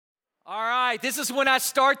All right, this is when I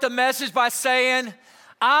start the message by saying,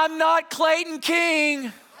 I'm not Clayton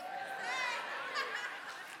King.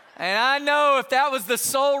 And I know if that was the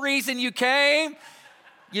sole reason you came,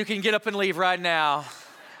 you can get up and leave right now.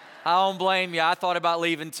 I don't blame you. I thought about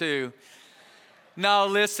leaving too. No,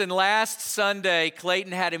 listen, last Sunday,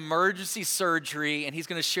 Clayton had emergency surgery, and he's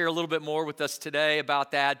going to share a little bit more with us today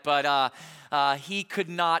about that, but he could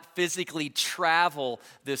not physically travel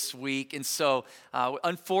this week, and so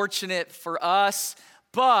unfortunate for us,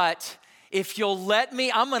 but if you'll let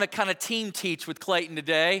me, I'm going to kind of team teach with Clayton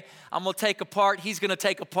today. I'm going to take a part. He's going to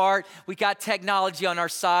take a part. We got technology on our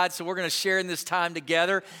side, so we're going to share in this time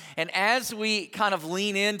together. And as we kind of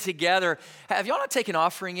lean in together, have y'all not taken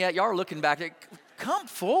offering yet? Y'all are looking back. Come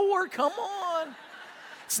forward. Come on.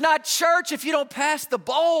 It's not church if you don't pass the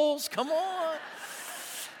bowls. Come on.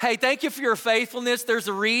 Hey, thank you for your faithfulness. There's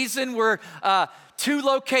a reason we're 2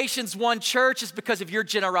 locations, 1 church is because of your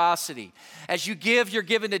generosity. As you give, you're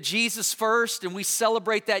giving to Jesus first, and we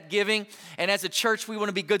celebrate that giving. And as a church, we want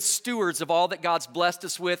to be good stewards of all that God's blessed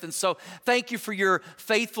us with. And so thank you for your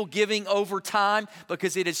faithful giving over time,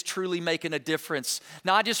 because it is truly making a difference.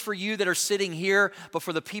 Not just for you that are sitting here, but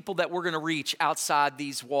for the people that we're going to reach outside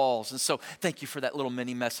these walls. And so thank you for that little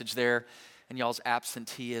mini message there and y'all's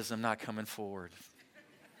absenteeism not coming forward.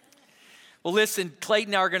 Well, listen,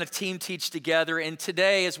 Clayton and I are going to team teach together, and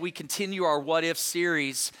today as we continue our What If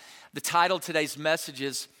series, the title of today's message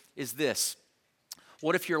is this: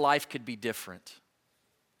 what if your life could be different?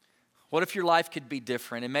 What if your life could be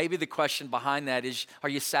different? And maybe the question behind that is, are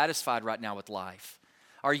you satisfied right now with life?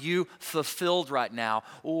 Are you fulfilled right now,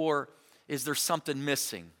 or is there something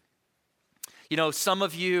missing? You know, some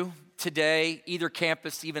of you today, either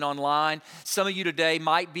campus, even online, some of you today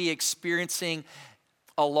might be experiencing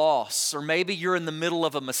a loss, or maybe you're in the middle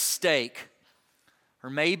of a mistake, or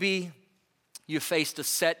maybe you faced a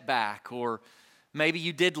setback, or maybe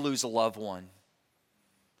you did lose a loved one,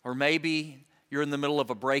 or maybe you're in the middle of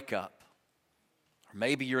a breakup, or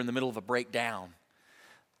maybe you're in the middle of a breakdown.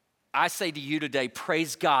 I say to you today,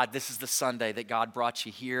 praise God, this is the Sunday that God brought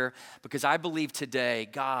you here, because I believe today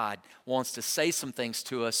God wants to say some things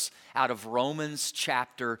to us out of Romans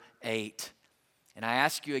chapter 8. And I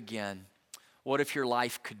ask you again, what if your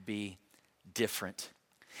life could be different?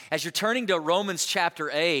 As you're turning to Romans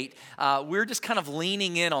chapter 8, we're just kind of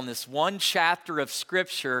leaning in on this one chapter of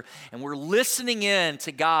Scripture, and we're listening in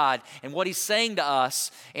to God and what He's saying to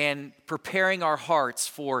us and preparing our hearts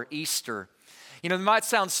for Easter. You know, it might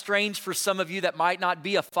sound strange for some of you that might not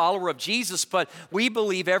be a follower of Jesus, but we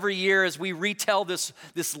believe every year as we retell this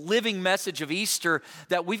living message of Easter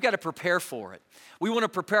that we've got to prepare for it. We want to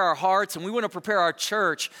prepare our hearts, and we want to prepare our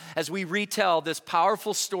church as we retell this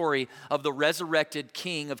powerful story of the resurrected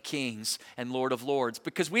King of Kings and Lord of Lords,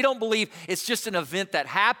 because we don't believe it's just an event that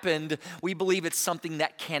happened. We believe it's something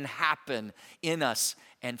that can happen in us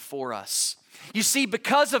and for us. You see,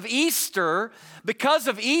 because of Easter,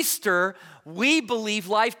 we believe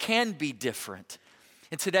life can be different.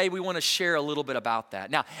 And today we want to share a little bit about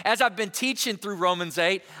that. Now, as I've been teaching through Romans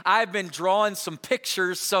 8, I've been drawing some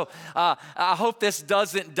pictures. So I hope this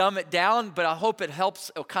doesn't dumb it down, but I hope it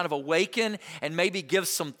helps kind of awaken and maybe give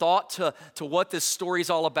some thought to what this story is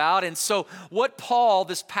all about. And so what Paul,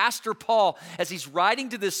 this Pastor Paul, as he's writing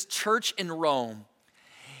to this church in Rome,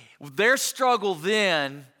 their struggle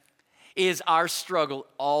then is our struggle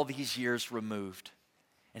all these years removed.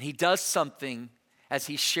 And he does something as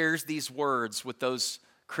he shares these words with those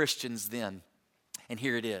Christians then. And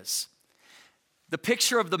here it is. The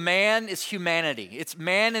picture of the man is humanity. It's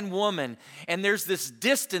man and woman. And there's this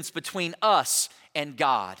distance between us and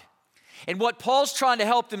God. And what Paul's trying to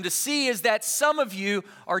help them to see is that some of you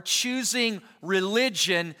are choosing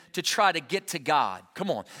religion to try to get to God.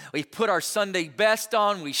 Come on. We put our Sunday best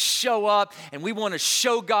on, we show up, and we want to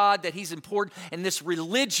show God that He's important in this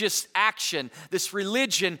religious action, this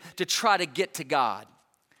religion to try to get to God.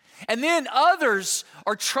 And then others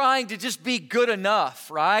are trying to just be good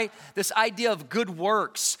enough, right? This idea of good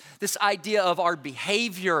works, this idea of our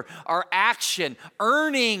behavior, our action,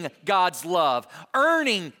 earning God's love,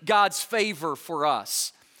 earning God's favor for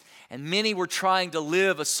us. And many were trying to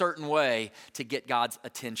live a certain way to get God's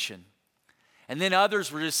attention. And then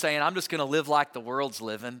others were just saying, I'm just going to live like the world's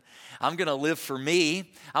living. I'm going to live for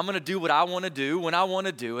me. I'm going to do what I want to do when I want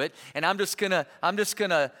to do it. And I'm just going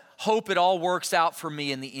to hope it all works out for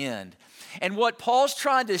me in the end. And what Paul's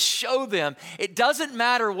trying to show them, it doesn't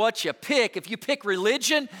matter what you pick. If you pick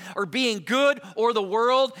religion or being good or the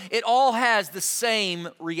world, it all has the same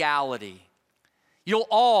reality. You'll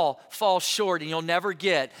all fall short and you'll never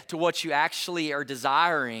get to what you actually are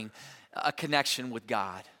desiring, a connection with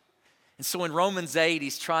God. And so in Romans 8,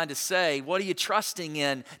 he's trying to say, what are you trusting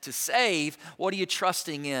in to save? What are you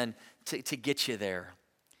trusting in to get you there?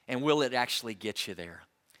 And will it actually get you there?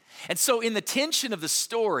 And so in the tension of the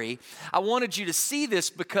story, I wanted you to see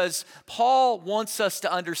this because Paul wants us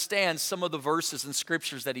to understand some of the verses and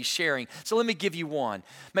scriptures that he's sharing. So let me give you one.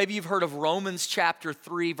 Maybe you've heard of Romans chapter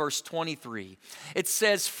 3, verse 23. It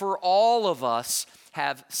says, for all of us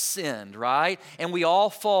have sinned, right? And we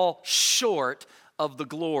all fall short of the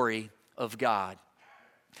glory of God.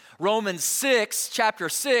 Romans 6, chapter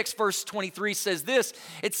 6, verse 23 says this.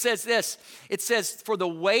 It says, for the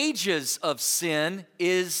wages of sin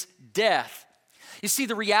is death. You see,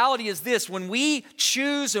 the reality is this. When we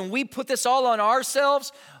choose and we put this all on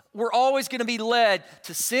ourselves, we're always going to be led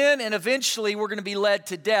to sin, and eventually we're going to be led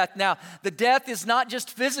to death. Now, the death is not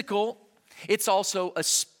just physical, it's also a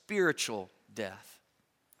spiritual death.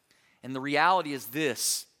 And the reality is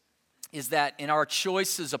this, is that in our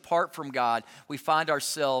choices apart from God, we find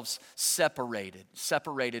ourselves separated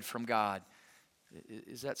from God.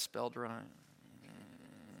 Is that spelled right?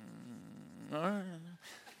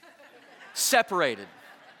 Separated,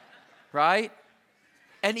 right?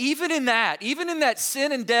 And even in that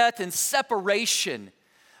sin and death and separation,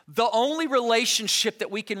 the only relationship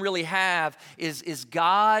that we can really have is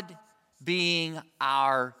God being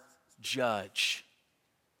our judge.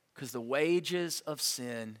 Because the wages of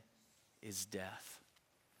sin is death.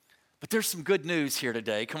 But there's some good news here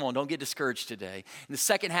today. Come on, don't get discouraged today. In the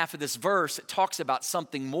second half of this verse, it talks about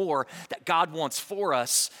something more that God wants for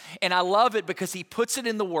us. And I love it because he puts it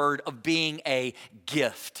in the word of being a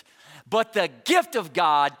gift. But the gift of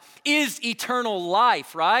God is eternal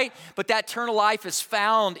life, right? But that eternal life is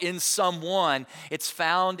found in someone. It's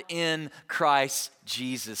found in Christ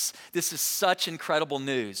Jesus. This is such incredible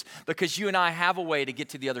news because you and I have a way to get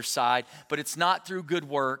to the other side, but it's not through good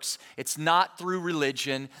works. It's not through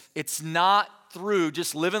religion. It's not through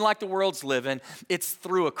just living like the world's living. It's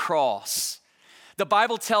through a cross. The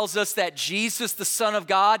Bible tells us that Jesus, the Son of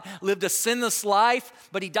God, lived a sinless life,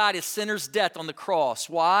 but he died a sinner's death on the cross.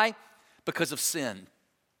 Why? Because of sin.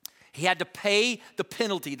 He had to pay the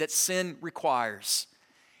penalty that sin requires.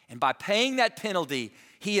 And by paying that penalty,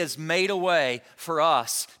 he has made a way for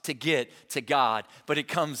us to get to God. But it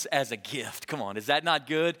comes as a gift. Come on, is that not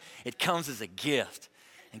good? It comes as a gift.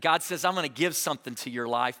 And God says, I'm going to give something to your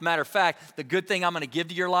life. Matter of fact, the good thing I'm going to give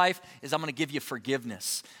to your life is I'm going to give you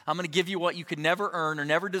forgiveness. I'm going to give you what you could never earn or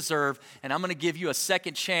never deserve, and I'm going to give you a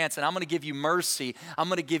second chance, and I'm going to give you mercy. I'm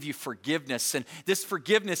going to give you forgiveness. And this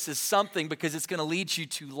forgiveness is something because it's going to lead you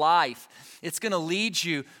to life. It's going to lead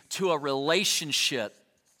you to a relationship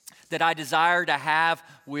that I desire to have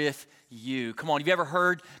with you. Come on, have you ever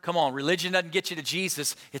heard, religion doesn't get you to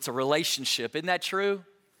Jesus, it's a relationship. Isn't that true?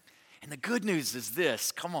 And the good news is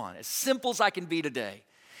this, as simple as I can be today,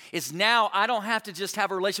 is now I don't have to just have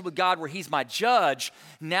a relationship with God where he's my judge.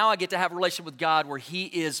 Now I get to have a relationship with God where he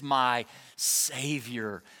is my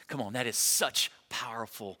Savior. That is such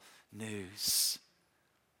powerful news.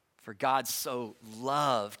 For God so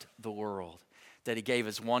loved the world that he gave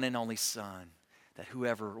his one and only Son, that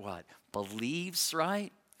whoever believes,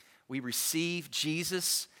 right? We receive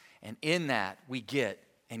Jesus, and in that we get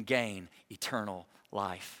and gain eternal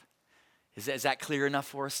life. Is that clear enough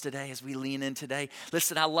for us today as we lean in today?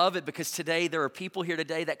 Listen, I love it because today there are people here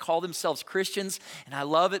today that call themselves Christians, and I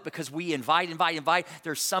love it because we invite.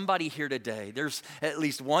 There's somebody here today. There's at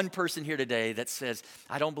least one person here today that says,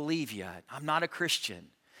 I don't believe yet. I'm not a Christian.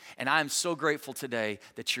 And I'm so grateful today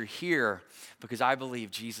that you're here because I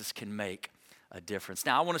believe Jesus can make a difference.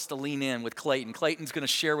 Now, I want us to lean in with Clayton. Clayton's going to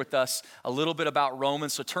share with us a little bit about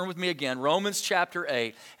Romans. So turn with me again, Romans chapter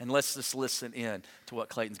 8, and let's just listen in to what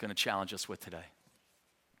Clayton's going to challenge us with today.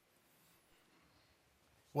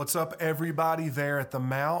 What's up, everybody there at the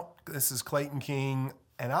Mount? This is Clayton King,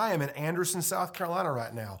 and I am in Anderson, South Carolina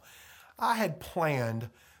right now. I had planned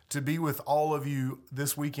to be with all of you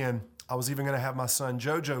this weekend. I was even going to have my son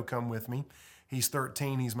JoJo come with me. He's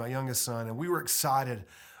 13. He's my youngest son, and we were excited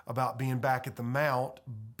about being back at the Mount,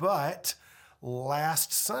 but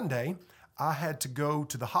last Sunday, I had to go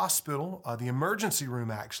to the hospital, the emergency room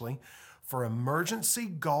actually, for emergency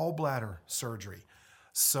gallbladder surgery.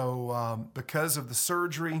 So because of the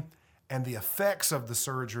surgery and the effects of the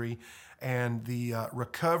surgery and the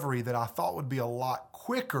recovery that I thought would be a lot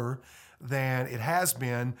quicker than it has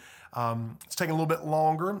been, it's taking a little bit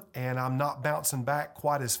longer, and I'm not bouncing back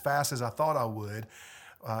quite as fast as I thought I would.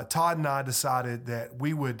 Todd and I decided that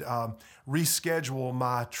we would reschedule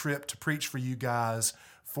my trip to preach for you guys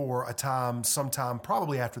for a time, sometime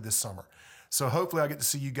probably after this summer. So hopefully I get to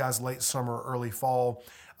see you guys late summer, early fall.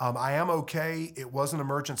 I am okay. It was an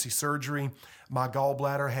emergency surgery. My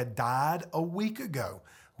gallbladder had died a week ago,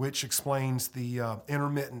 which explains the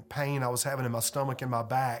intermittent pain I was having in my stomach and my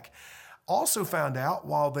back. Also found out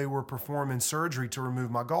while they were performing surgery to remove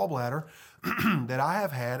my gallbladder that I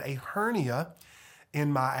have had a hernia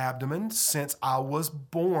in my abdomen since I was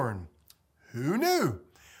born. Who knew?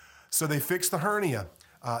 So they fixed the hernia.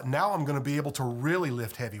 Now I'm going to be able to really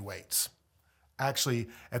lift heavy weights. Actually,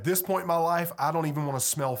 at this point in my life, I don't even want to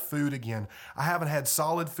smell food again. I haven't had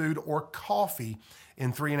solid food or coffee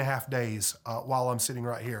in 3.5 days while I'm sitting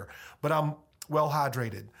right here, but I'm well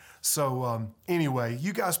hydrated. So anyway,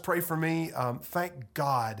 you guys pray for me. Thank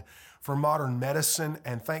God for modern medicine,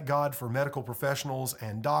 and thank God for medical professionals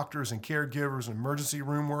and doctors and caregivers and emergency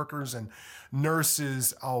room workers and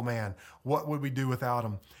nurses. Oh man, what would we do without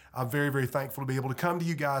them? I'm very, very thankful to be able to come to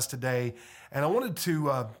you guys today. And I wanted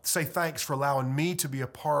to say thanks for allowing me to be a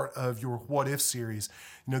part of your What If series.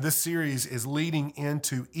 You know, this series is leading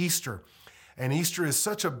into Easter. And Easter is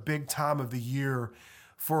such a big time of the year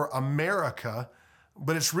for America,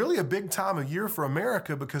 but it's really a big time of year for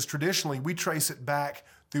America because traditionally we trace it back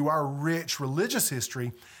through our rich religious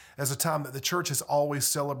history as a time that the church has always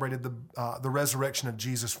celebrated the resurrection of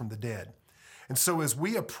Jesus from the dead. And so as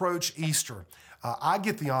we approach Easter, I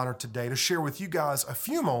get the honor today to share with you guys a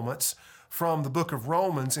few moments from the book of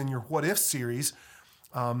Romans in your What If series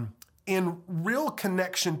in real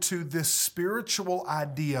connection to this spiritual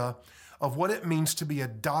idea of what it means to be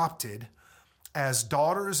adopted as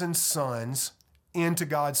daughters and sons into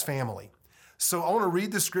God's family. So I want to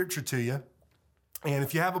read the scripture to you. And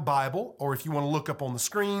if you have a Bible or if you want to look up on the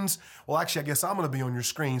screens, well, actually, I guess I'm going to be on your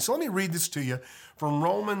screen. So let me read this to you from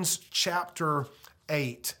Romans chapter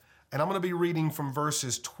 8. And I'm going to be reading from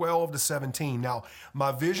verses 12 to 17. Now,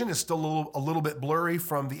 my vision is still a little bit blurry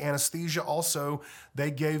from the anesthesia. Also,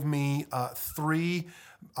 they gave me 3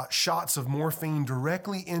 shots of morphine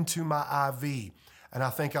directly into my IV. And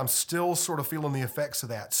I think I'm still sort of feeling the effects of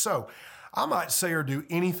that. So I might say or do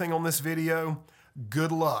anything on this video.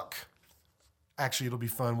 Good luck. Actually, it'll be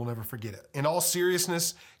fun. We'll never forget it. In all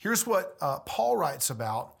seriousness, here's what Paul writes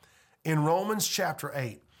about in Romans chapter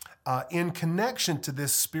 8. In connection to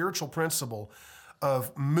this spiritual principle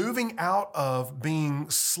of moving out of being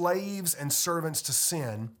slaves and servants to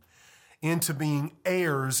sin into being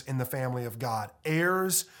heirs in the family of God,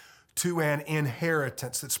 heirs to an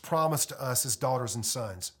inheritance that's promised to us as daughters and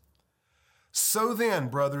sons. So then,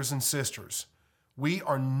 brothers and sisters, we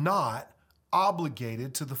are not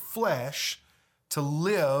obligated to the flesh to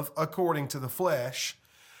live according to the flesh,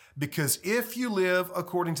 because if you live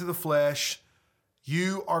according to the flesh,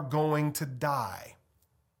 you are going to die.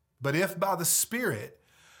 But if by the Spirit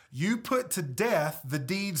you put to death the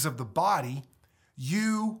deeds of the body,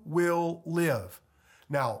 you will live.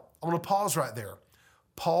 Now, I'm going to pause right there.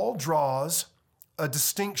 Paul draws a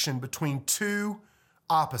distinction between 2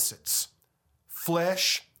 opposites,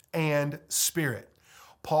 flesh and spirit.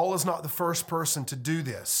 Paul is not the first person to do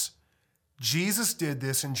this. Jesus did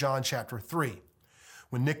this in John chapter 3.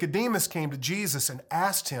 When Nicodemus came to Jesus and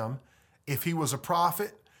asked him if he was a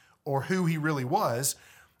prophet or who he really was,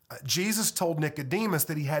 Jesus told Nicodemus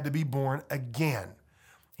that he had to be born again.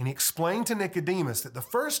 And he explained to Nicodemus that the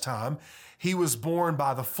first time he was born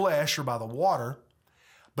by the flesh or by the water,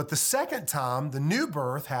 but the second time the new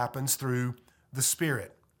birth happens through the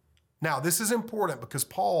Spirit. Now, this is important because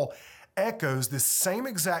Paul echoes this same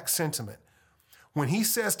exact sentiment when he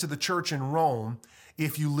says to the church in Rome,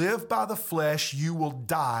 if you live by the flesh, you will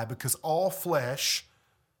die, because all flesh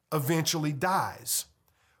eventually dies.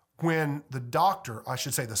 When the doctor, I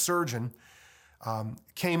should say the surgeon,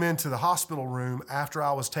 came into the hospital room after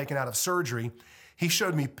I was taken out of surgery, he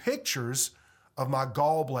showed me pictures of my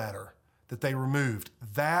gallbladder that they removed.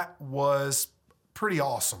 That was pretty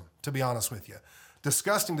awesome, to be honest with you.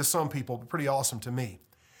 Disgusting to some people, but pretty awesome to me.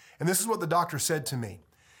 And this is what the doctor said to me.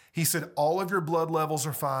 He said, all of your blood levels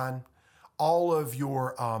are fine. All of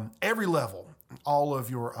your, every level, all of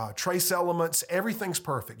your trace elements, everything's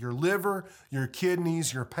perfect. Your liver, your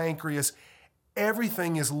kidneys, your pancreas,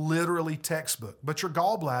 everything is literally textbook. But your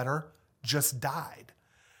gallbladder just died.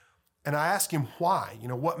 And I asked him why,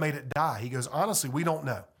 what made it die? He goes, honestly, we don't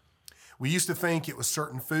know. We used to think it was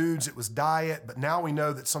certain foods, it was diet, but now we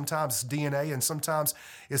know that sometimes it's DNA and sometimes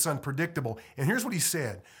it's unpredictable. And here's what he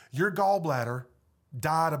said. Your gallbladder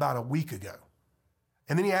died about a week ago.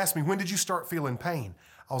 And then he asked me, when did you start feeling pain?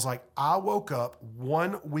 I was like, I woke up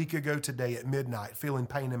 1 week ago today at midnight feeling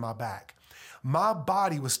pain in my back. My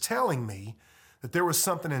body was telling me that there was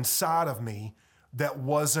something inside of me that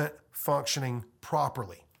wasn't functioning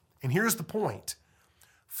properly. And here's the point.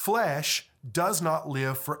 Flesh does not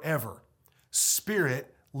live forever.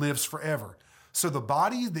 Spirit lives forever. So the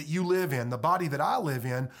body that you live in, the body that I live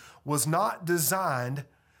in, was not designed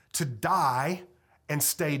to die and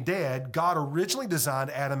stay dead. God originally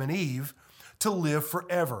designed Adam and Eve to live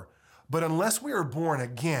forever. But unless we are born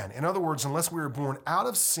again, in other words, unless we are born out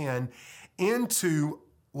of sin into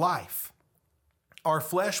life, our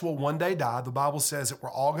flesh will one day die. The Bible says that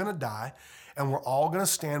we're all going to die and we're all going to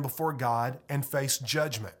stand before God and face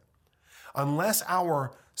judgment. Unless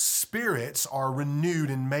our spirits are renewed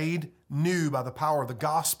and made new by the power of the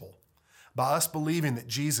gospel, by us believing that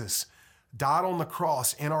Jesus died on the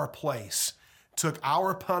cross in our place, took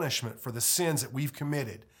our punishment for the sins that we've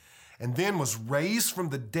committed, and then was raised from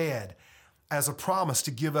the dead as a promise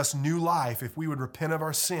to give us new life if we would repent of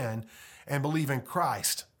our sin and believe in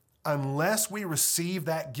Christ. Unless we receive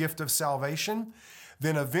that gift of salvation,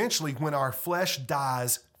 then eventually when our flesh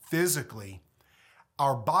dies physically,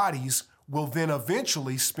 our bodies will then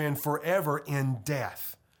eventually spend forever in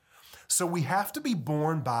death. So we have to be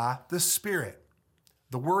born by the Spirit.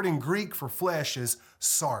 The word in Greek for flesh is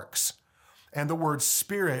sarx, and the word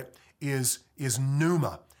spirit is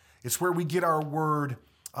pneuma. It's where we get our words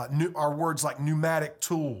like pneumatic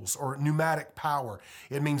tools or pneumatic power.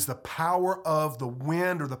 It means the power of the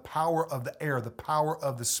wind or the power of the air, the power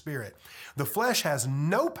of the Spirit. The flesh has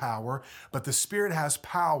no power, but the Spirit has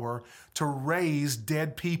power to raise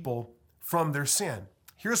dead people from their sin.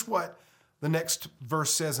 Here's what the next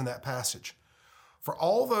verse says in that passage. For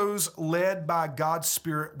all those led by God's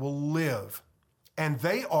Spirit will live, and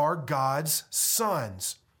they are God's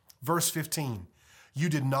sons. Verse 15, you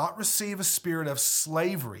did not receive a spirit of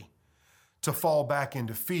slavery to fall back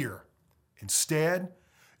into fear. Instead,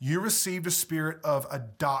 you received a spirit of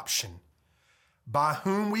adoption, by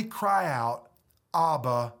whom we cry out,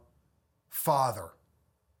 Abba, Father.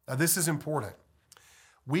 Now this is important.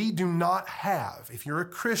 We do not have, if you're a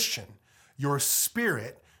Christian, your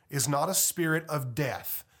spirit is not a spirit of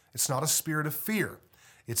death. It's not a spirit of fear.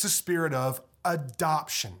 It's a spirit of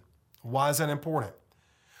adoption. Why is that important?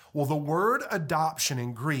 Well, the word adoption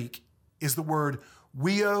in Greek is the word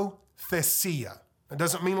huiothesia. It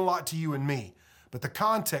doesn't mean a lot to you and me, but the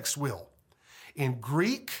context will. In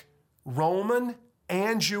Greek, Roman,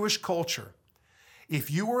 and Jewish culture,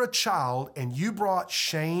 if you were a child and you brought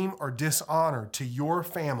shame or dishonor to your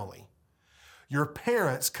family, your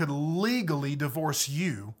parents could legally divorce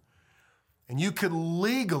you, and you could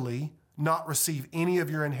legally not receive any of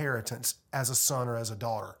your inheritance as a son or as a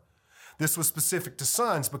daughter. This was specific to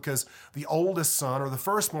sons because the oldest son or the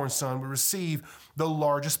firstborn son would receive the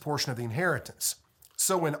largest portion of the inheritance.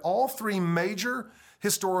 So in all three major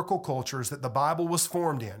historical cultures that the Bible was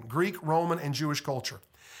formed in, Greek, Roman, and Jewish culture,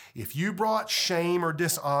 if you brought shame or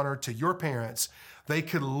dishonor to your parents, they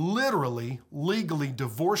could literally, legally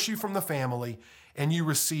divorce you from the family and you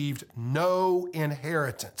received no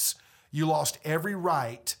inheritance. You lost every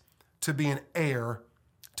right to be an heir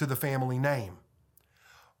to the family name.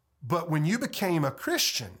 But when you became a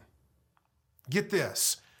Christian, get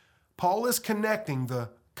this, Paul is connecting the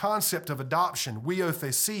concept of adoption,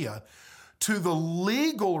 huiothesia, to the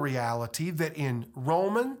legal reality that in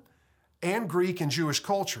Roman and Greek and Jewish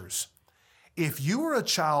cultures, if you were a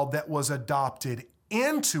child that was adopted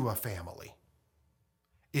into a family,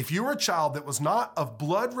 if you were a child that was not of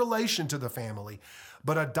blood relation to the family,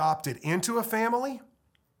 but adopted into a family,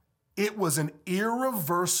 it was an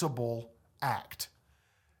irreversible act.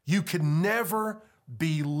 You could never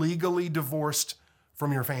be legally divorced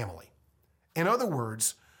from your family. In other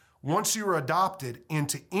words, once you were adopted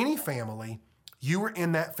into any family, you were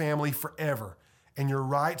in that family forever, and your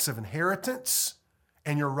rights of inheritance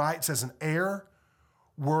and your rights as an heir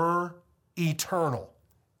were eternal,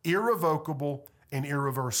 irrevocable, and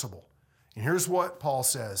irreversible. And here's what Paul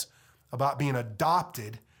says about being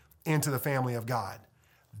adopted into the family of God.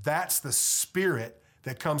 That's the Spirit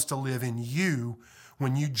that comes to live in you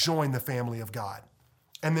when you join the family of God.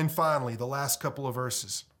 And then finally, the last couple of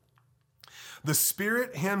verses. The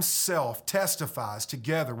Spirit Himself testifies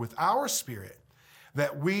together with our spirit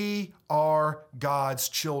that we are God's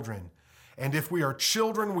children. And if we are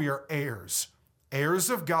children, we are heirs, heirs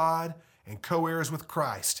of God and co-heirs with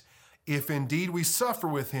Christ, if indeed we suffer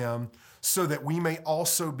with Him, so that we may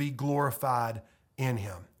also be glorified in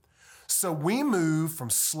Him. So we move from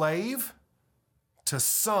slave to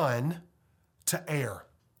son to heir.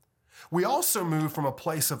 We also move from a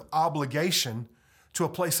place of obligation to a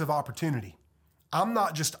place of opportunity. I'm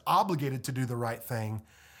not just obligated to do the right thing.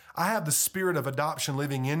 I have the spirit of adoption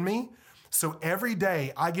living in me. So every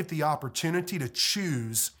day I get the opportunity to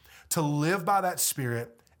choose to live by that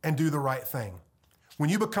spirit and do the right thing. When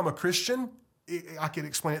you become a Christian, I could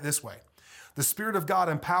explain it this way. The Spirit of God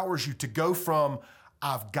empowers you to go from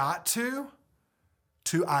I've got to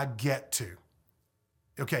I get to.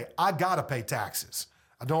 Okay, I gotta pay taxes.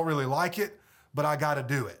 I don't really like it, but I gotta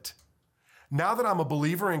do it. Now that I'm a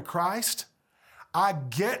believer in Christ, I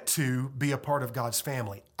get to be a part of God's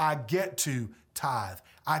family. I get to tithe.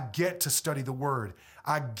 I get to study the Word.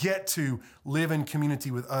 I get to live in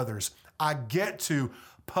community with others. I get to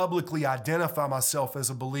publicly identify myself as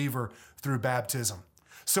a believer through baptism.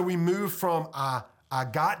 So we move from I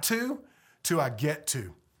got to I get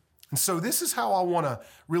to. And so this is how I want to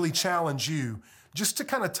really challenge you, just to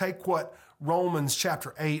kind of take what Romans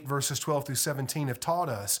chapter 8, verses 12 through 17 have taught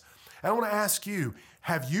us. And I want to ask you,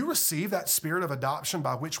 have you received that spirit of adoption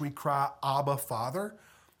by which we cry, Abba, Father?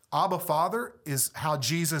 Abba, Father is how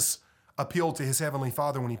Jesus appealed to his heavenly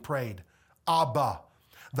Father when he prayed. Abba.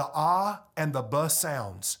 The ah and the ba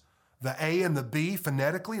sounds, the a and the b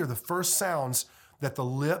phonetically are the first sounds that the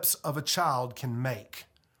lips of a child can make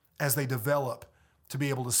as they develop to be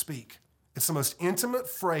able to speak. It's the most intimate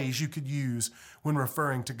phrase you could use when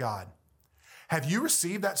referring to God. Have you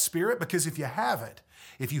received that spirit? Because if you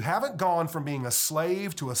haven't gone from being a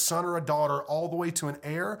slave to a son or a daughter all the way to an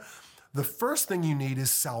heir, the first thing you need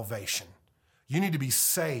is salvation. You need to be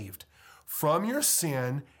saved from your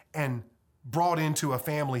sin and brought into a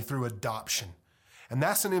family through adoption. And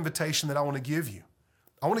that's an invitation that I want to give you.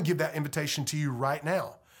 I want to give that invitation to you right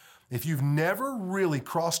now. If you've never really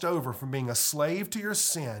crossed over from being a slave to your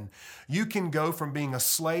sin, you can go from being a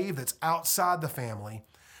slave that's outside the family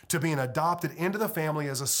to being adopted into the family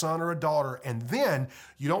as a son or a daughter. And then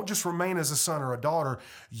you don't just remain as a son or a daughter,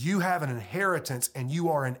 you have an inheritance and you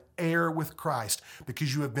are an heir with Christ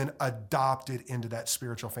because you have been adopted into that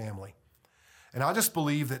spiritual family. And I just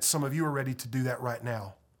believe that some of you are ready to do that right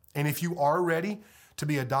now. And if you are ready to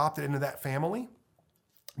be adopted into that family,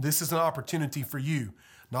 this is an opportunity for you,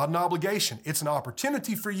 not an obligation. It's an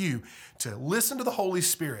opportunity for you to listen to the Holy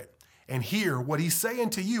Spirit and hear what he's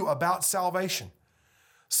saying to you about salvation.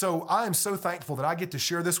 So I am so thankful that I get to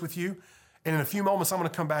share this with you. And in a few moments, I'm going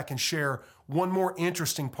to come back and share one more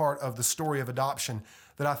interesting part of the story of adoption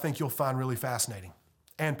that I think you'll find really fascinating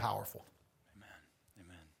and powerful.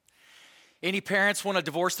 Any parents want to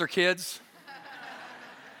divorce their kids?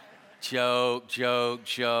 Joke.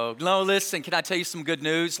 No, listen, can I tell you some good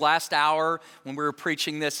news? Last hour, when we were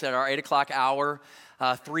preaching this at our 8 o'clock hour,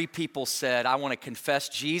 3 people said, I want to confess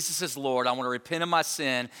Jesus as Lord, I want to repent of my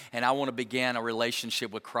sin, and I want to begin a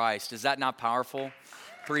relationship with Christ. Is that not powerful?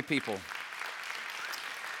 3 people.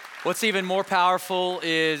 What's even more powerful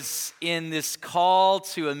is in this call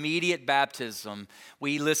to immediate baptism,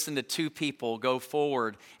 we listen to 2 people go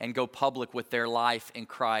forward and go public with their life in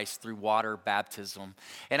Christ through water baptism.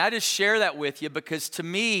 And I just share that with you because to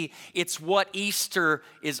me, it's what Easter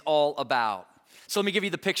is all about. So let me give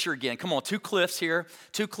you the picture again. Come on, 2 cliffs here,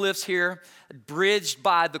 bridged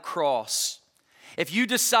by the cross. If you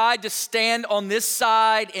decide to stand on this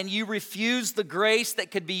side and you refuse the grace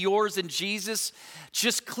that could be yours in Jesus,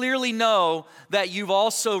 just clearly know that you've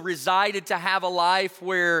also resided to have a life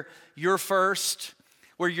where you're first,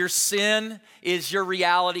 where your sin is your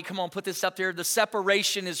reality. Come on, put this up there. The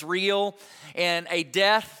separation is real, and a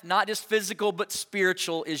death, not just physical but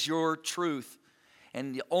spiritual, is your truth.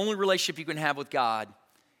 And the only relationship you can have with God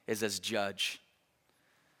is as judge.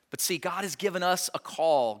 But see, God has given us a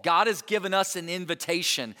call. God has given us an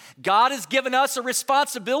invitation. God has given us a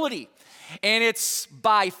responsibility. And it's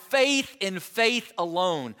by faith and faith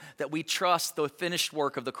alone that we trust the finished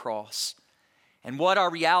work of the cross. And what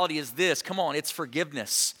our reality is this, come on, it's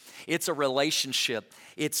forgiveness. It's a relationship.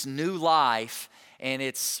 It's new life. And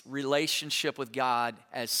it's relationship with God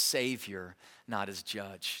as Savior, not as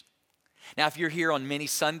judge. Now, if you're here on many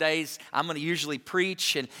Sundays, I'm going to usually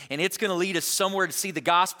preach, and it's going to lead us somewhere to see the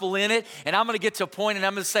gospel in it. And I'm going to get to a point, and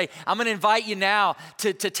I'm going to say, I'm going to invite you now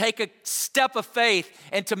to take a step of faith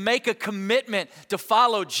and to make a commitment to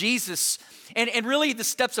follow Jesus. And really, the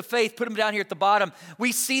steps of faith, put them down here at the bottom.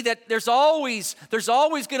 We see that there's always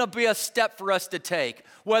going to be a step for us to take,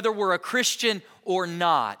 whether we're a Christian or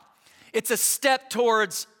not. It's a step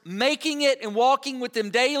towards making it and walking with Him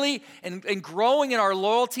daily and growing in our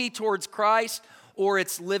loyalty towards Christ, or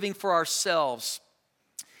it's living for ourselves.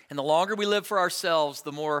 And the longer we live for ourselves,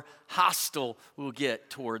 the more hostile we'll get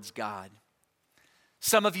towards God.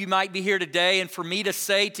 Some of you might be here today, and for me to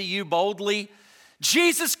say to you boldly,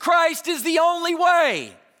 Jesus Christ is the only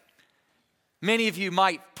way. Many of you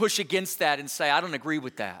might push against that and say, I don't agree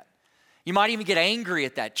with that. You might even get angry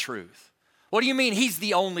at that truth. What do you mean He's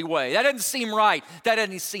the only way? That doesn't seem right. That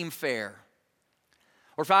doesn't seem fair.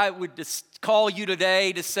 Or if I would just call you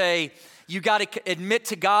today to say, you got to admit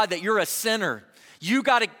to God that you're a sinner. You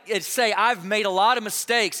got to say, I've made a lot of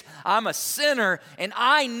mistakes. I'm a sinner and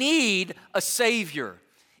I need a Savior.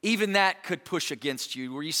 Even that could push against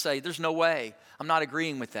you where you say, there's no way. I'm not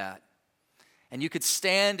agreeing with that. And you could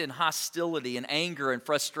stand in hostility and anger and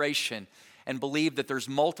frustration and believe that there's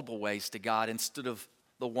multiple ways to God instead of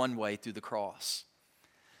the one way through the cross.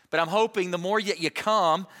 But I'm hoping the more that you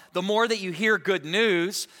come, the more that you hear good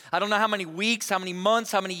news. I don't know how many weeks, how many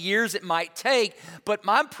months, how many years it might take, but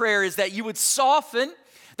my prayer is that you would soften,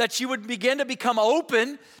 that you would begin to become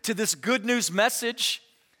open to this good news message.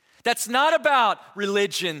 That's not about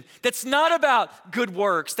religion. That's not about good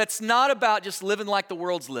works. That's not about just living like the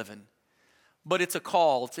world's living. But it's a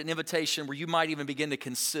call, it's an invitation where you might even begin to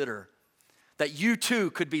consider that you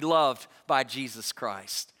too could be loved by Jesus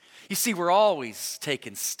Christ. You see, we're always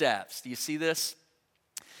taking steps. Do you see this?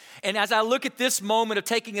 And as I look at this moment of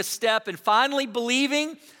taking a step and finally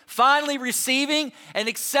believing, finally receiving, and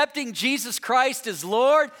accepting Jesus Christ as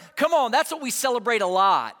Lord, come on, that's what we celebrate a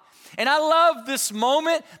lot. And I love this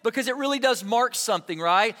moment because it really does mark something,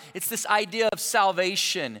 right? It's this idea of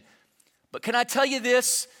salvation. But can I tell you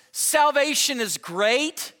this? Salvation is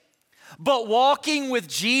great, but walking with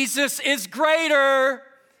Jesus is greater.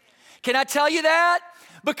 Can I tell you that?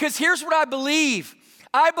 Because here's what I believe.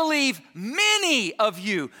 I believe many of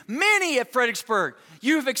you, many at Fredericksburg,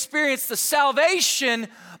 you've experienced the salvation,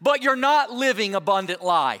 but you're not living abundant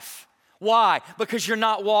life. Why? Because you're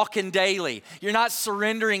not walking daily. You're not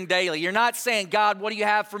surrendering daily. You're not saying, God, what do you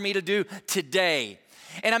have for me to do today?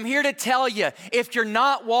 And I'm here to tell you, if you're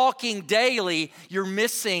not walking daily, you're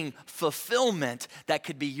missing fulfillment that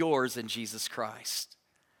could be yours in Jesus Christ.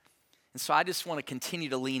 And so I just want to continue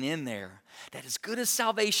to lean in there. That as good as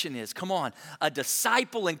salvation is, come on, a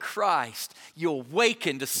disciple in Christ, you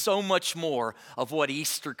awaken to so much more of what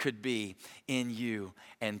Easter could be in you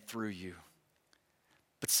and through you.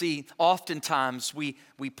 But see, oftentimes we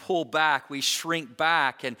pull back, we shrink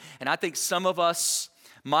back, and I think some of us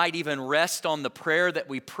might even rest on the prayer that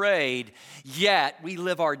we prayed, yet we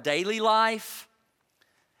live our daily life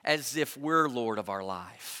as if we're Lord of our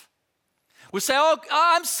life. We say, oh,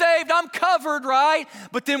 I'm saved, I'm covered, right?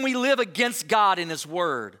 But then we live against God in His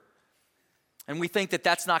Word. And we think that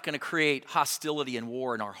that's not going to create hostility and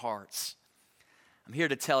war in our hearts. I'm here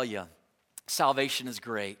to tell you, salvation is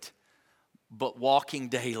great, but walking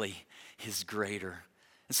daily is greater.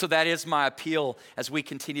 And so that is my appeal as we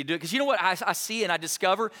continue to do it. Because you know what I see and I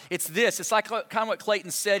discover? It's this. It's like kind of what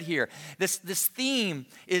Clayton said here. This theme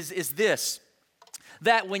is this,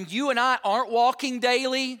 that when you and I aren't walking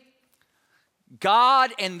daily,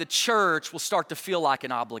 God and the church will start to feel like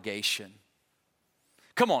an obligation.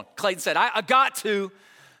 Come on, Clayton said, I got to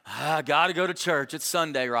go to church. It's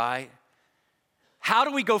Sunday, right? How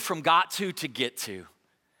do we go from got to get to?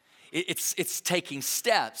 It's taking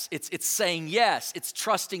steps. It's saying yes. It's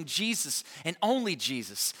trusting Jesus and only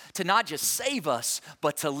Jesus to not just save us,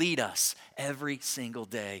 but to lead us every single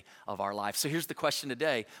day of our life. So here's the question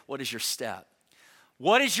today. What is your step?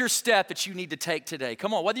 What is your step that you need to take today?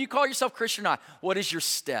 Come on, whether you call yourself Christian or not, what is your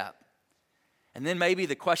step? And then maybe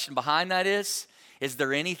the question behind that is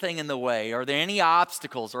there anything in the way? Are there any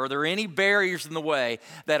obstacles? Or are there any barriers in the way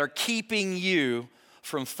that are keeping you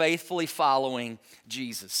from faithfully following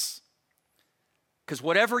Jesus? Because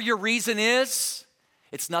whatever your reason is,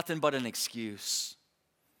 it's nothing but an excuse.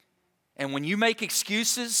 And when you make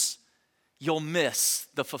excuses, you'll miss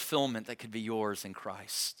the fulfillment that could be yours in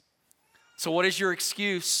Christ. So what is your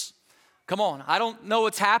excuse? Come on, I don't know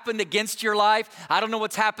what's happened against your life. I don't know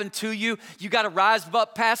what's happened to you. You got to rise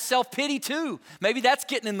up past self-pity too. Maybe that's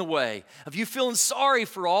getting in the way of you feeling sorry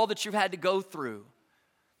for all that you've had to go through.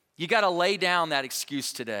 You got to lay down that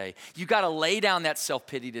excuse today. You got to lay down that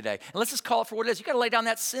self-pity today. And let's just call it for what it is. You got to lay down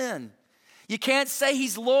that sin. You can't say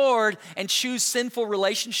He's Lord and choose sinful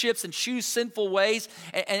relationships and choose sinful ways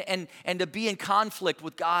and to be in conflict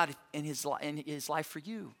with God in His life for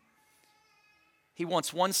you. He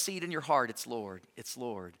wants one seed in your heart. It's Lord. It's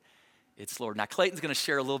Lord. It's Lord. Now, Clayton's going to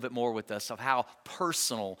share a little bit more with us of how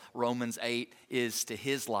personal Romans 8 is to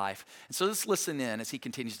his life. And so let's listen in as he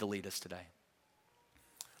continues to lead us today.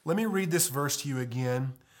 Let me read this verse to you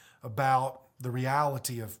again about the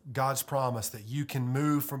reality of God's promise that you can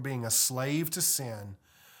move from being a slave to sin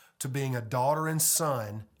to being a daughter and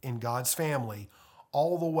son in God's family,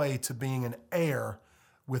 all the way to being an heir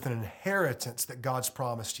with an inheritance that God's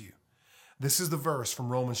promised you. This is the verse from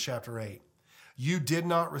Romans chapter 8. You did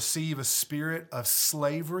not receive a spirit of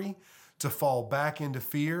slavery to fall back into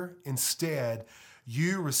fear. Instead,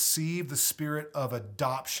 you received the spirit of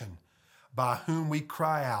adoption, by whom we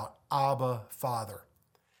cry out, Abba, Father.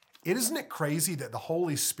 Isn't it crazy that the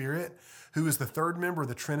Holy Spirit, who is the third member of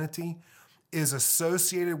the Trinity, is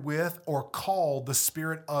associated with or called the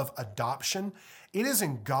spirit of adoption. It is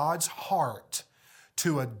in God's heart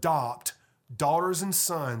to adopt daughters and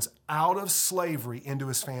sons out of slavery into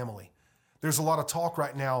his family. There's a lot of talk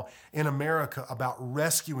right now in America about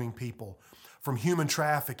rescuing people from human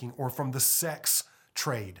trafficking or from the sex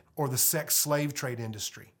trade or the sex slave trade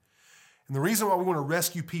industry. And the reason why we want to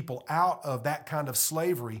rescue people out of that kind of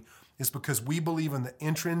slavery is because we believe in the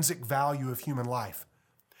intrinsic value of human life.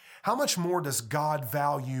 How much more does God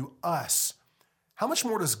value us? How much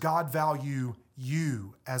more does God value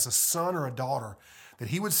you as a son or a daughter, that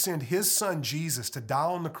he would send his son Jesus to die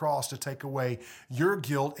on the cross to take away your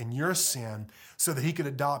guilt and your sin so that he could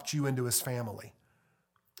adopt you into his family?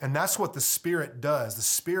 And that's what the Spirit does. The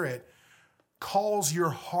Spirit calls your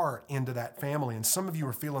heart into that family, and some of you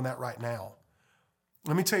are feeling that right now.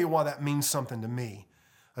 Let me tell you why that means something to me.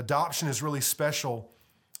 Adoption is really special,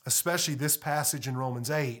 especially this passage in Romans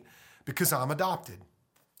 8, because I'm adopted.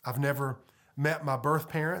 I've never met my birth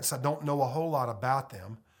parents. I don't know a whole lot about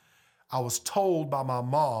them. I was told by my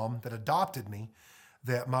mom that adopted me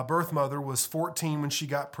that my birth mother was 14 when she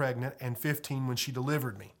got pregnant and 15 when she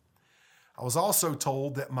delivered me. I was also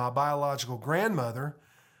told that my biological grandmother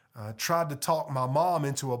tried to talk my mom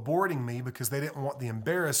into aborting me because they didn't want the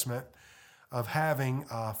embarrassment of having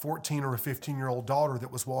a 14 or a 15-year-old daughter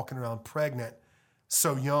that was walking around pregnant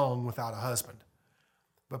so young without a husband.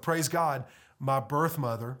 But praise God, my birth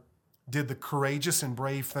mother did the courageous and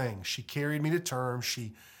brave thing. She carried me to term,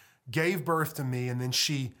 she gave birth to me, and then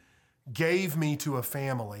she gave me to a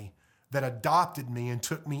family that adopted me and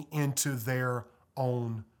took me into their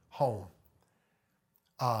own home.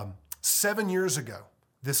 7 years ago,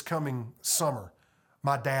 this coming summer,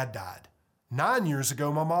 my dad died. 9 years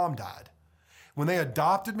ago, my mom died. When they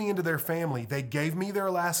adopted me into their family, they gave me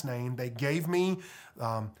their last name. They gave me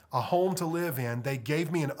a home to live in. They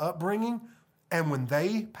gave me an upbringing. And when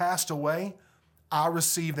they passed away, I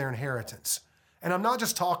received their inheritance. And I'm not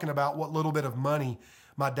just talking about what little bit of money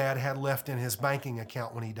my dad had left in his banking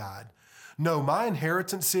account when he died. No, my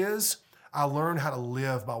inheritance is I learned how to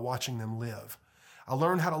live by watching them live. I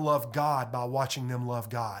learned how to love God by watching them love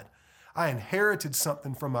God. I inherited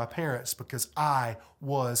something from my parents because I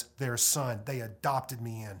was their son. They adopted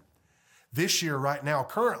me in. This year, right now,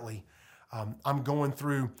 currently, I'm going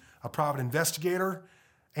through a private investigator,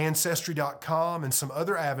 Ancestry.com, and some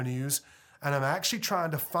other avenues, and I'm actually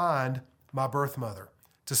trying to find my birth mother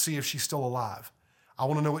to see if she's still alive. I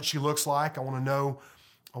want to know what she looks like. I want to know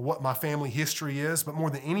what my family history is, but more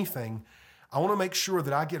than anything, I want to make sure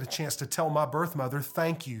that I get a chance to tell my birth mother,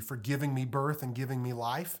 thank you for giving me birth and giving me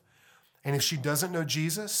life. And if she doesn't know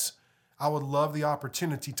Jesus, I would love the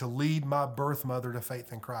opportunity to lead my birth mother to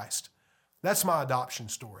faith in Christ. That's my adoption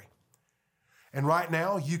story. And right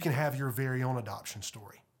now, you can have your very own adoption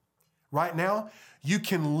story. Right now, you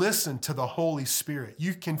can listen to the Holy Spirit.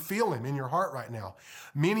 You can feel him in your heart right now.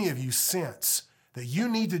 Many of you sense that you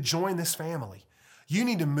need to join this family. You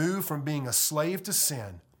need to move from being a slave to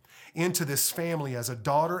sin into this family as a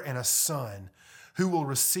daughter and a son who will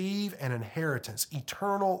receive an inheritance,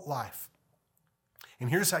 eternal life. And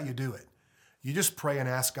here's how you do it. You just pray and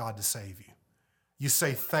ask God to save you. You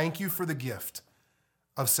say, thank you for the gift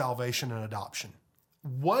of salvation and adoption.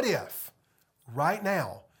 What if right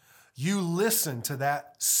now you listen to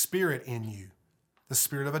that spirit in you, the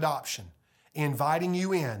spirit of adoption, inviting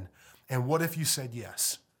you in, and what if you said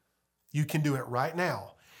yes? You can do it right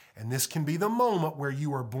now. And this can be the moment where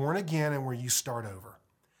you are born again and where you start over.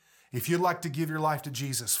 If you'd like to give your life to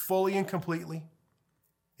Jesus fully and completely,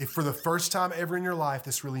 if for the first time ever in your life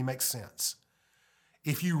this really makes sense,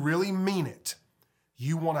 if you really mean it,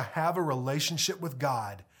 you want to have a relationship with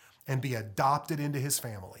God and be adopted into his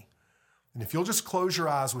family. And if you'll just close your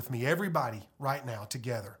eyes with me, everybody right now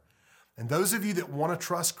together. And those of you that want to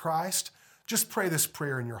trust Christ, just pray this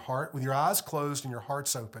prayer in your heart with your eyes closed and your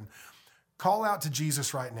hearts open. Call out to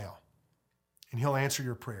Jesus right now and he'll answer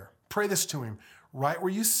your prayer. Pray this to him right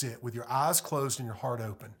where you sit with your eyes closed and your heart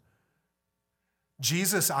open.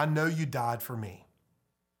 Jesus, I know you died for me,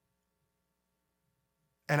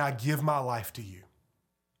 and I give my life to you.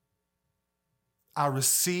 I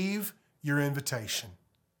receive your invitation.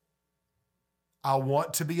 I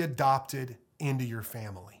want to be adopted into your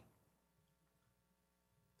family.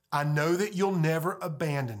 I know that you'll never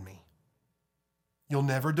abandon me. You'll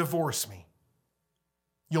never divorce me.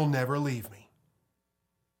 You'll never leave me.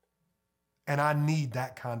 And I need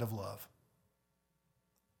that kind of love.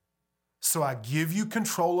 So I give you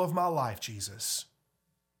control of my life, Jesus.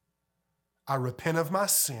 I repent of my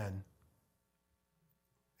sin,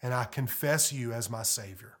 and I confess you as my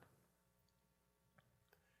Savior.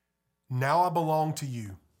 Now I belong to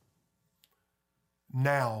you.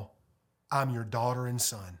 Now I'm your daughter and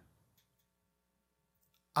son.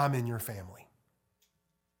 I'm in your family.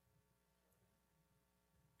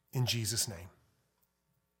 In Jesus' name,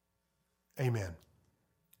 amen.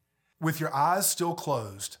 With your eyes still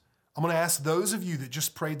closed, I'm going to ask those of you that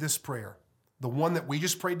just prayed this prayer, the one that we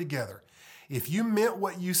just prayed together, if you meant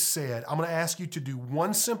what you said, I'm going to ask you to do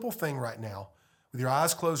one simple thing right now with your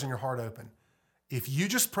eyes closed and your heart open. If you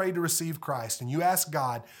just prayed to receive Christ and you asked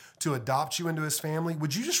God to adopt you into his family,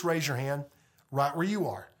 would you just raise your hand right where you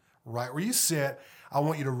are, right where you sit? I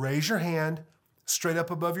want you to raise your hand straight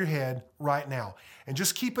up above your head right now and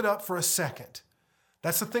just keep it up for a second.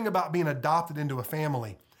 That's the thing about being adopted into a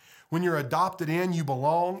family. When you're adopted in, you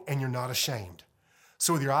belong and you're not ashamed.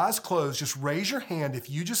 So with your eyes closed, just raise your hand if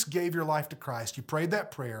you just gave your life to Christ. You prayed that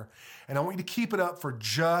prayer, and I want you to keep it up for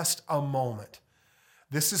just a moment.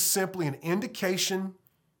 This is simply an indication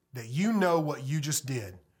that you know what you just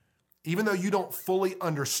did. Even though you don't fully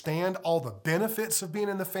understand all the benefits of being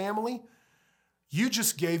in the family, you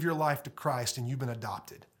just gave your life to Christ and you've been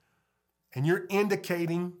adopted. And you're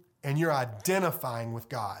indicating and you're identifying with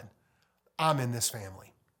God. I'm in this family.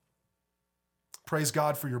 Praise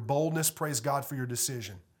God for your boldness. Praise God for your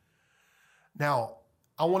decision. Now,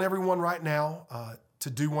 I want everyone right now to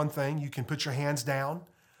do one thing. You can put your hands down.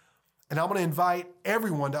 And I'm going to invite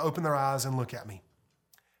everyone to open their eyes and look at me.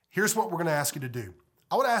 Here's what we're going to ask you to do.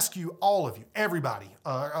 I would ask you, all of you, everybody,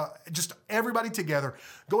 just everybody together,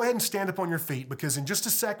 go ahead and stand up on your feet because in just a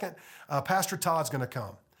second, Pastor Todd's going to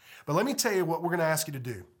come. But let me tell you what we're going to ask you to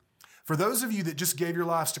do. For those of you that just gave your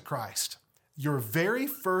lives to Christ, your very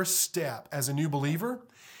first step as a new believer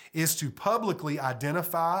is to publicly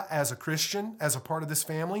identify as a Christian, as a part of this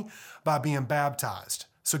family, by being baptized.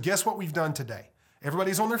 So guess what we've done today?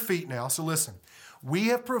 Everybody's on their feet now, so listen. We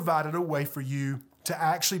have provided a way for you to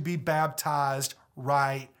actually be baptized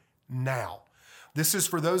right now. This is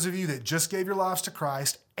for those of you that just gave your lives to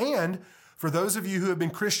Christ and for those of you who have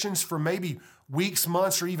been Christians for maybe weeks,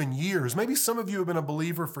 months, or even years. Maybe some of you have been a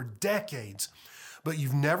believer for decades, but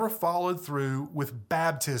you've never followed through with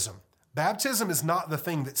baptism. Baptism is not the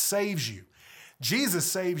thing that saves you. Jesus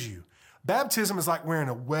saves you. Baptism is like wearing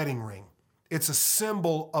a wedding ring. It's a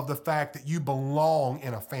symbol of the fact that you belong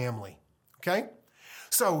in a family, okay?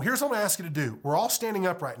 So here's what I'm going to ask you to do. We're all standing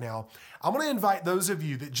up right now. I'm going to invite those of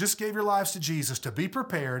you that just gave your lives to Jesus to be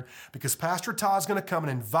prepared because Pastor Todd's going to come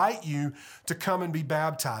and invite you to come and be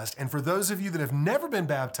baptized. And for those of you that have never been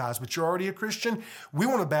baptized, but you're already a Christian, we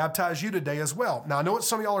want to baptize you today as well. Now, I know what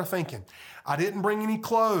some of y'all are thinking. I didn't bring any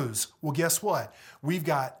clothes. Well, guess what? We've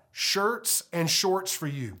got shirts and shorts for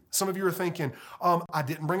you. Some of you are thinking, I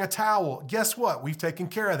didn't bring a towel. Guess what? We've taken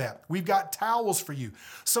care of that. We've got towels for you.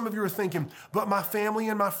 Some of you are thinking, but my family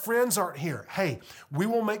and my friends aren't here. Hey, we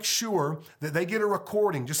will make sure that they get a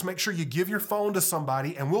recording. Just make sure you give your phone to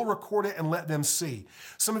somebody and we'll record it and let them see.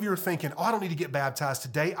 Some of you are thinking, I don't need to get baptized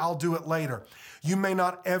today. I'll do it later. You may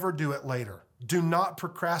not ever do it later. Do not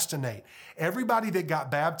procrastinate. Everybody that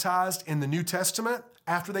got baptized in the New Testament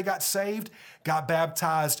after they got saved, got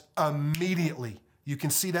baptized immediately. You can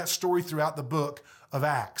see that story throughout the book of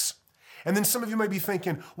Acts. And then some of you may be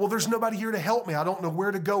thinking, well, there's nobody here to help me. I don't know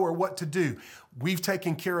where to go or what to do. We've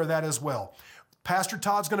taken care of that as well. Pastor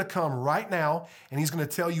Todd's going to come right now, and he's going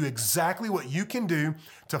to tell you exactly what you can do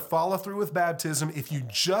to follow through with baptism if you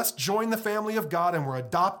just join the family of God and were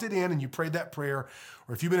adopted in and you prayed that prayer,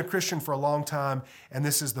 or if you've been a Christian for a long time and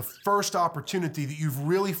this is the first opportunity that you've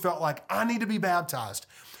really felt like, I need to be baptized.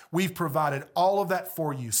 We've provided all of that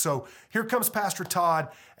for you. So here comes Pastor Todd,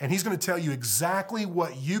 and he's going to tell you exactly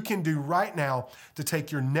what you can do right now to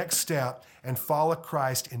take your next step and follow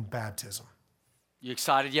Christ in baptism. You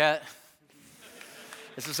excited yet?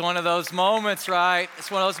 This is one of those moments, right?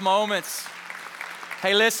 It's one of those moments.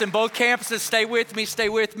 Hey, listen, both campuses, stay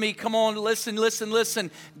with me. Come on,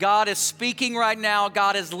 listen. God is speaking right now.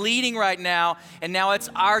 God is leading right now. And now it's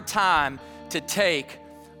our time to take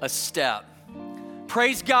a step.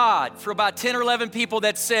 Praise God for about 10 or 11 people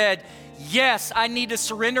that said, yes, I need to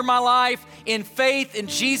surrender my life in faith in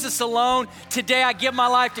Jesus alone. Today I give my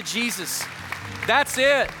life to Jesus. That's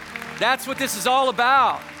it. That's what this is all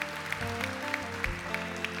about.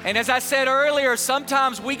 And as I said earlier,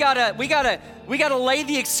 sometimes we gotta lay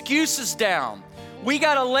the excuses down. We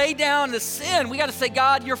gotta lay down the sin. We gotta say,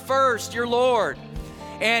 God, you're first, you're Lord.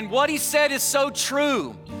 And what he said is so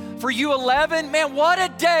true. For you 11, man, what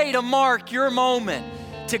a day to mark your moment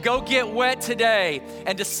to go get wet today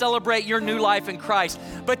and to celebrate your new life in Christ.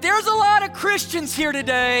 But there's a lot of Christians here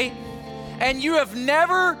today, and you have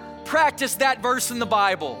never practiced that verse in the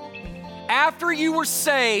Bible. After you were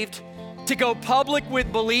saved, to go public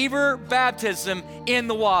with believer baptism in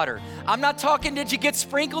the water. I'm not talking, did you get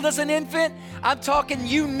sprinkled as an infant? I'm talking,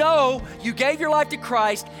 you know, you gave your life to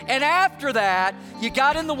Christ, and after that, you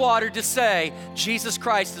got in the water to say, Jesus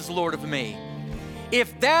Christ is Lord of me.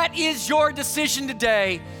 If that is your decision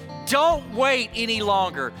today, don't wait any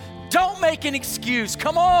longer. Don't make an excuse.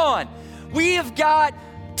 Come on. We have got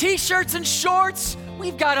t-shirts and shorts.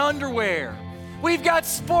 We've got underwear. We've got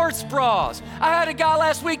sports bras. I had a guy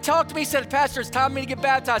last week talk to me, he said, Pastor, it's time for me to get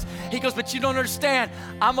baptized. He goes, but you don't understand.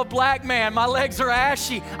 I'm a black man. My legs are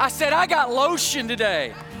ashy. I said, I got lotion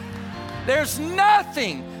today. There's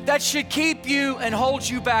nothing that should keep you and hold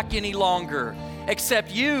you back any longer except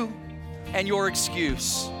you and your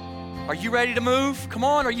excuse. Are you ready to move? Come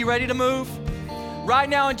on, are you ready to move? Right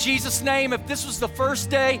now in Jesus' name, if this was the first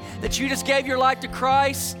day that you just gave your life to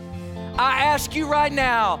Christ, I ask you right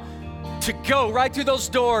now to go right through those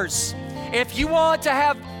doors. If you want to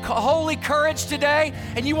have holy courage today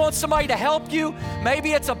and you want somebody to help you,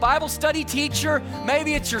 maybe it's a Bible study teacher,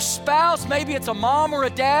 maybe it's your spouse, maybe it's a mom or a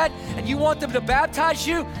dad, and you want them to baptize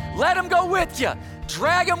you, let them go with you.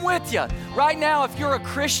 Drag them with you. Right now, if you're a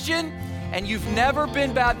Christian and you've never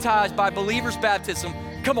been baptized by believer's baptism,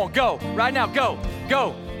 come on, go. Right now, go,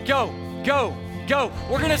 go, go, go, go.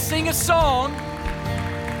 We're gonna sing a song.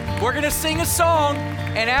 We're gonna sing a song,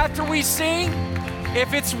 and after we sing,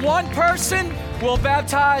 if it's one person, we'll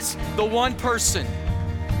baptize the one person.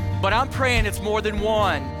 But I'm praying it's more than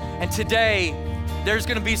one. And today, there's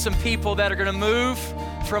gonna be some people that are gonna move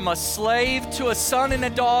from a slave to a son and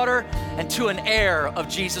a daughter and to an heir of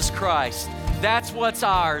Jesus Christ. That's what's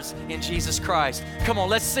ours in Jesus Christ. Come on,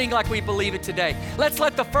 let's sing like we believe it today. Let's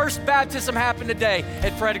let the first baptism happen today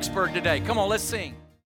at Fredericksburg today. Come on, let's sing.